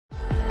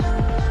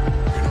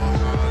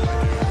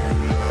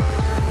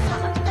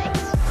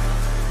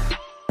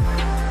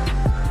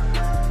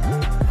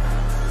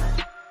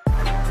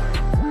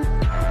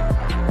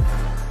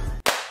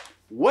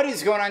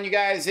is going on, you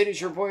guys? It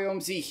is your boy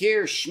Omzy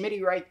here,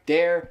 Schmitty right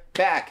there,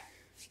 back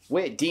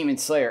with Demon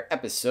Slayer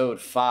episode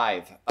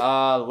 5.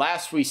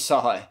 Last we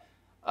saw it,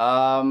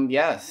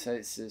 yes,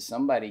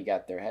 somebody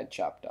got their head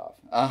chopped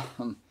off.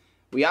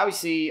 We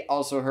obviously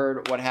also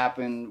heard what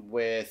happened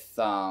with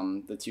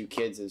the two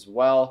kids as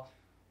well.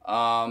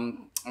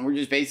 And we're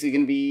just basically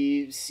going to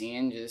be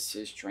seeing just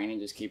his training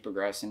just keep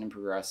progressing and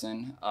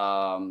progressing.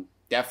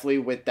 Definitely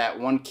with that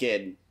one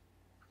kid,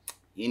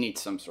 he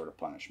needs some sort of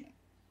punishment.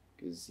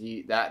 Because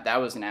that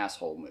was an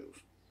asshole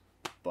move.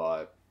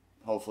 But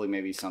hopefully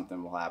maybe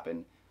something will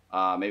happen.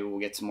 Maybe we'll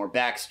get some more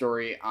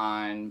backstory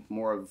on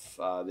more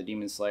of the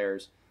Demon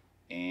Slayers.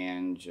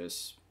 And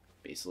just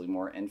basically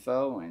more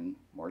info and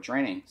more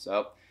training.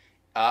 So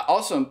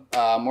also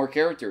more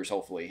characters,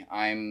 hopefully.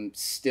 I'm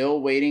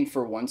still waiting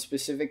for one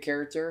specific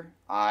character.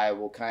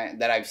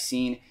 That I've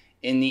seen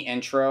in the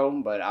intro,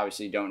 but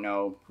obviously don't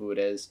know who it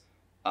is.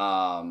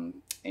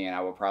 And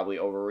I will probably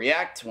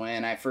overreact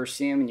when I first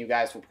see him, and you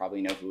guys will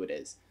probably know who it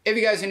is. If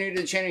you guys are new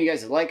to the channel, you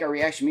guys like our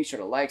reaction, make sure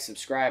to like,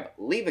 subscribe,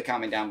 leave a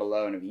comment down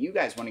below, and if you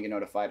guys want to get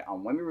notified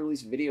on when we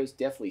release videos,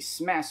 definitely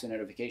smash the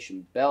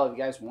notification bell. If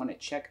you guys want to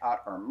check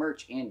out our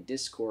merch and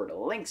Discord,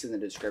 links in the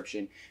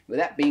description. With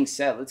that being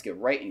said, let's get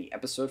right into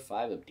episode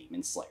 5 of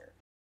Demon Slayer.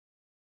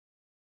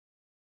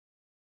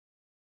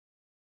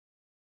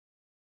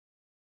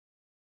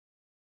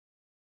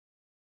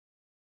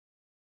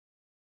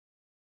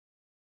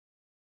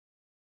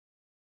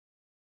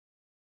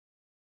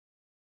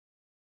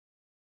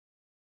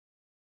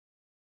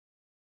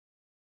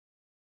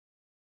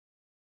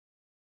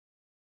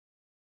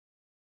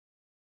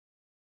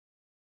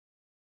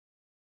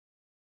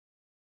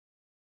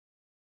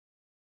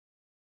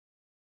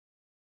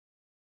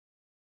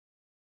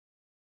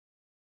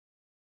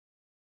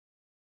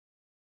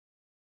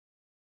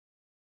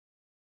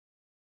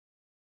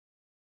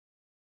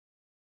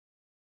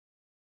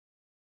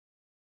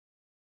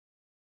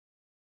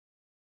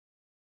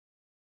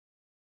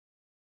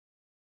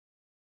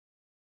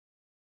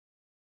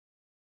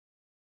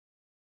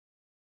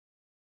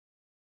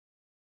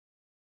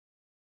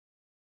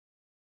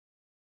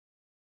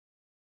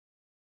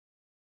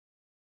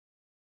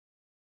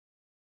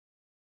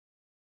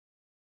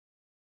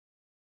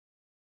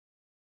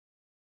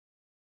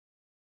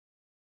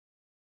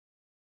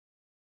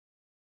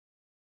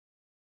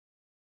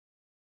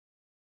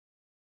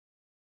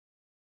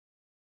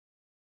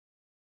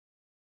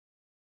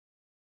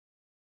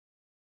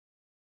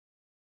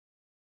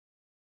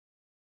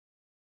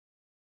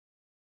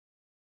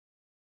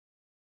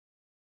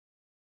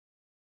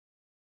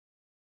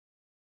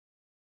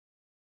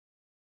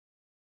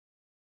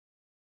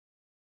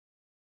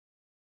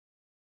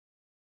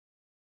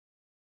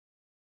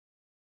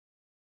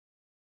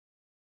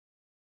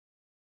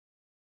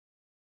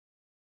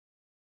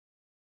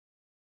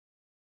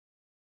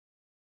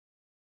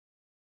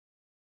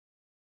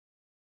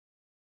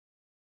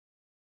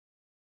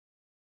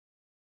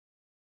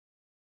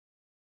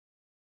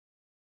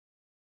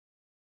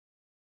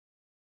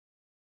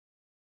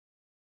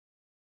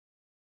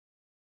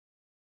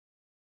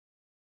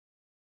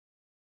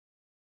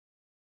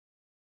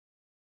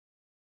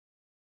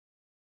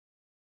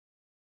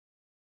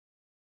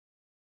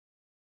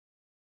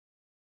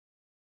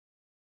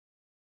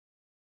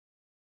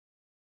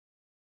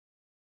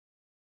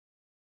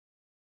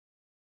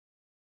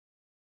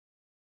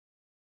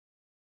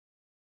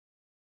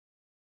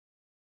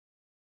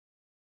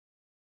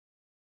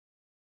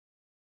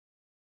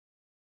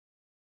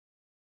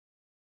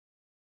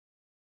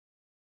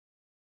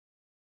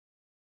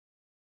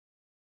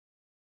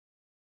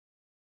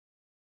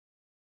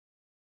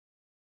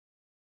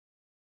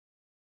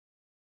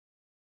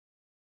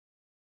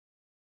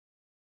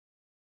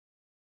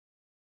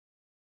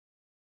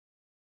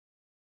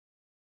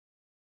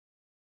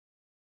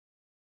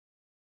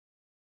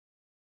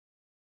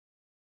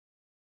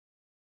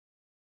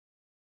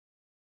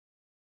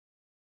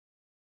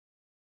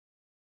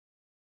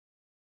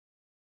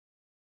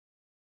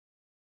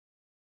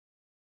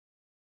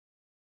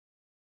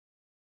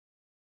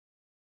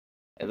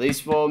 At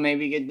least we'll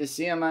maybe get to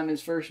see him on his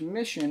first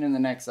mission in the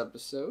next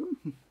episode.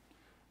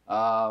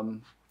 I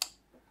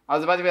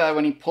was about to be like,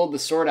 when he pulled the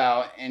sword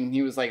out and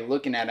he was like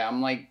looking at it,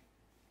 I'm like,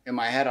 in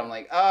my head, I'm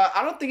like,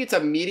 I don't think it's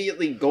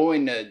immediately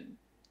going to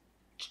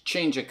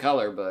change a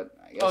color, but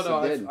I guess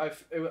it did.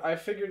 I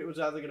figured it was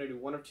either going to do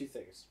one of two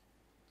things.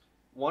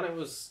 One, it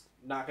was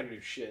not going to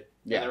do shit.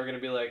 Yeah. And they were going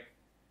to be like,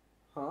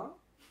 huh?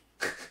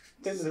 And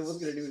then it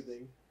wasn't going to do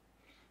anything.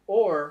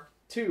 Or,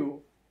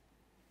 two,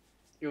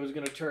 it was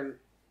going to turn...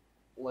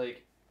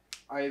 like,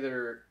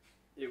 either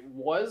it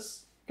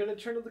was going to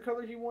turn to the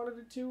color he wanted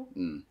it to,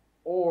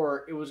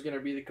 or it was going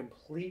to be the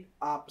complete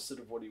opposite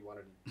of what he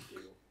wanted it to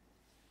do.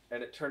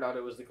 And it turned out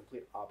it was the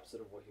complete opposite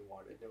of what he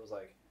wanted. And it was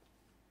like,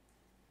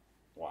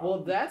 wow. Well,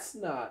 that's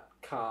not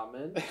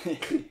common.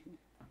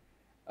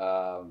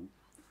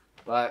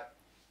 But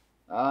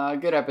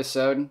good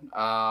episode.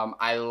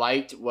 I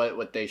liked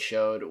what they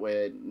showed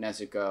with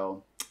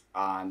Nezuko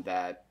on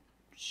that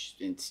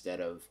instead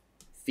of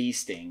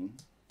feasting,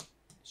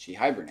 she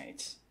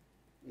hibernates.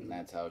 and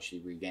that's how she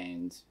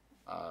regains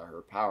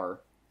her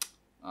power.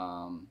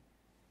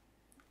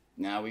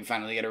 Now we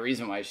finally get a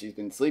reason why she's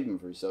been sleeping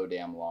for so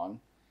damn long.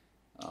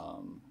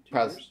 It's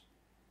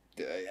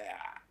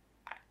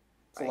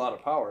a lot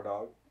of power,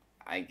 dog.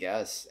 I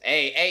guess.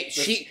 Hey,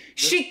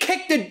 she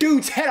kicked the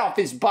dude's head off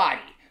his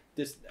body.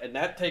 And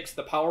that takes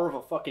the power of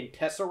a fucking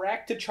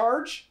Tesseract to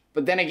charge?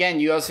 But then again,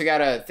 you also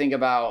gotta think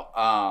about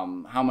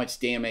how much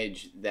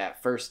damage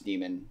that first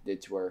demon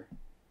did to her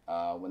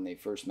when they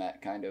first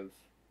met, kind of,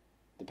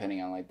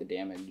 depending on like the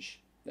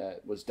damage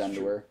that was done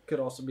to her. Could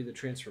also be the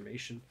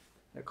transformation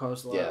that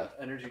caused a lot of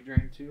energy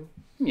drain too.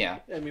 Yeah.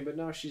 I mean, but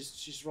now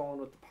she's rolling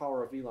with the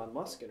power of Elon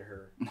Musk in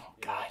her. Oh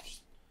God.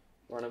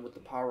 Running with the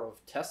power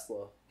of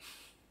Tesla.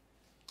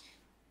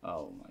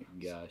 Oh my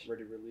gosh.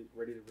 Ready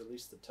to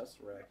release the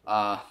Tesseract.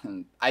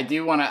 I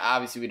do want to,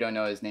 obviously we don't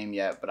know his name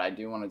yet, but I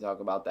do want to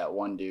talk about that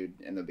one dude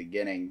in the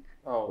beginning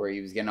where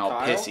he was getting all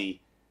Kyle? pissy.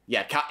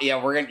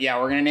 Yeah, we're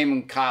gonna name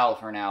him Kyle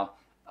for now.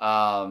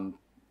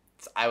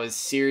 I was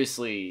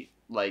seriously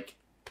like,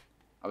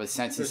 I was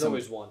sensing There's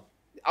always one.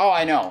 Oh,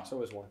 I know. There's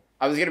always one.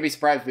 I was gonna be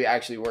surprised if we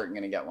actually weren't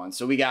gonna get one.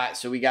 So we got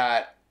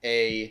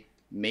a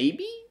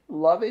maybe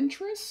love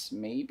interest,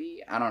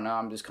 maybe, I don't know.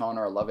 I'm just calling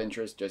her a love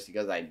interest just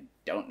because I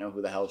don't know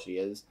who the hell she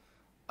is.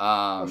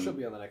 She'll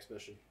be on the next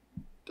mission.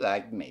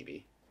 Like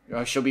maybe,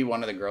 she'll be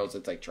one of the girls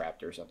that's like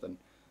trapped or something.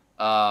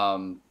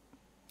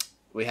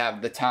 We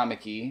have the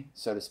Tamaki,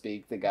 so to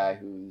speak, the guy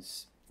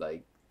who's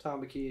like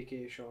Tamaki,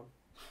 aka Sean.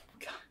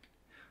 God,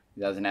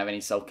 he doesn't have any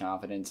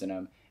self-confidence in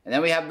him. And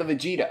then we have the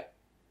Vegeta,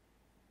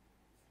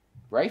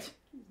 right?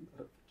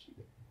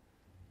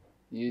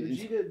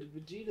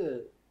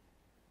 Vegeta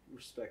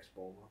respects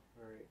Bulma.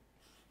 All right,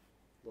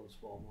 loves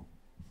Bulma.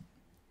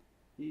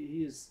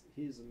 He is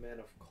a man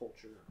of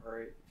culture. All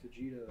right,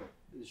 Vegeta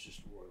is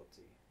just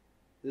royalty.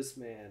 This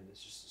man is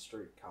just a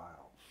straight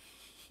Kyle.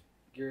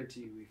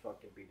 Guarantee we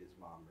fucking beat his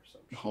mom or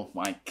something. Oh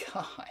my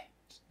God!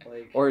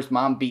 Like, or his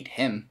mom beat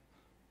him.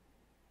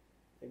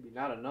 Maybe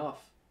not enough.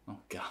 Oh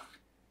God!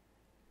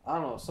 I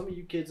don't know. Some of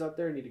you kids out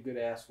there need a good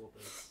ass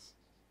whooping.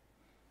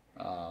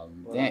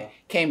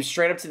 Came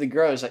straight up to the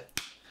girl. He's like,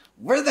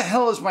 "Where the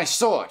hell is my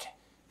sword?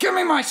 Give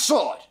me my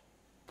sword!"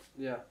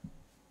 Yeah,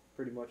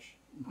 pretty much.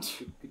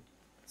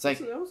 It's like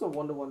that was a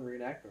 1-to-1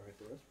 reenactment right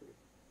there. That's pretty.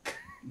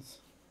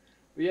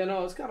 But yeah,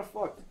 no, it's kind of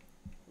fucked.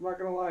 I'm not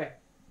gonna lie,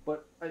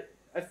 but I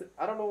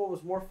don't know what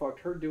was more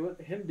fucked: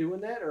 him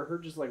doing that, or her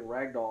just like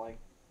ragdolling.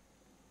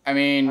 I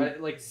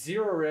mean, like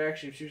zero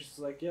reaction. She was just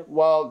like, "Yep."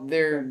 Well,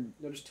 they're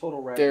just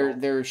total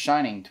ragdoll. They're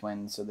shining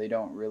twins, so they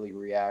don't really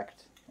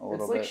react a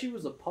little bit. It's like she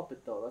was a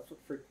puppet, though. That's what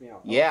freaked me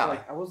out.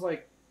 I was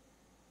like,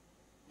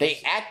 they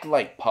act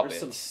like puppets.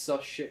 There's some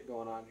sus shit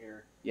going on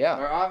here. Yeah.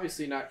 They're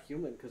obviously not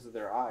human because of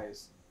their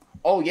eyes.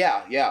 Oh,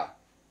 yeah.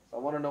 So I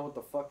want to know what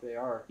the fuck they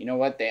are. You know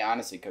what? They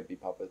honestly could be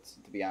puppets,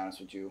 to be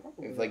honest with you.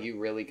 Probably if, like, you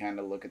really kind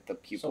of look at the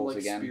pupils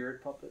again.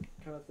 Spirit puppet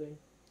kind of thing?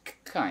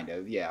 Kind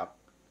of, yeah.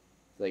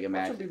 Like,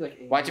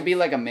 imagine. Watch it be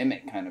like a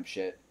mimic kind of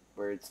shit,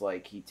 where it's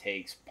like he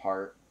takes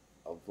part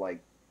of, like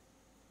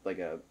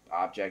a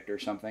object or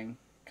something,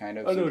 kind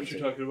of. I know what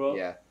you're talking about.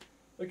 Yeah.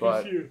 I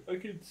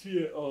can see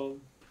it.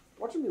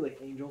 Watch them be like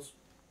angels.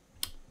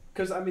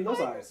 Because, I mean, those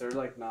eyes, they're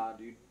like, nah,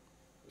 dude.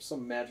 There's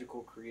some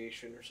magical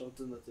creation or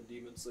something that the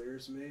Demon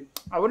Slayers made.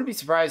 I wouldn't be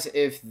surprised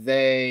if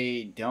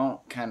they don't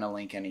kind of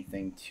link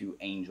anything to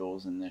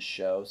angels in this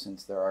show,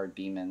 since there are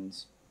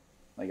demons.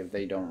 Like, if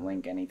they don't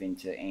link anything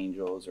to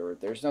angels, or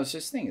there's no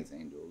such thing as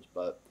angels.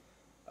 But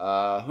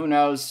who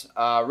knows?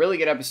 Really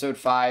good episode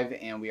 5,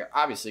 and we are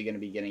obviously going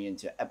to be getting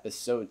into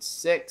episode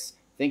 6.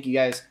 Thank you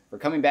guys for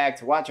coming back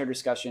to watch our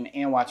discussion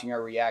and watching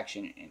our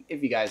reaction. And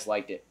if you guys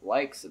liked it,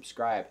 like,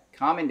 subscribe,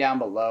 comment down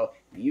below.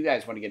 If you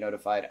guys want to get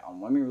notified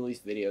on when we release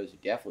videos,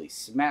 definitely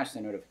smash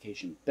the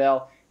notification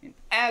bell. And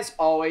as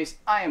always,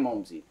 I am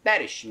Omzy,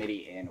 that is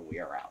Schmitty, and we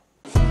are out.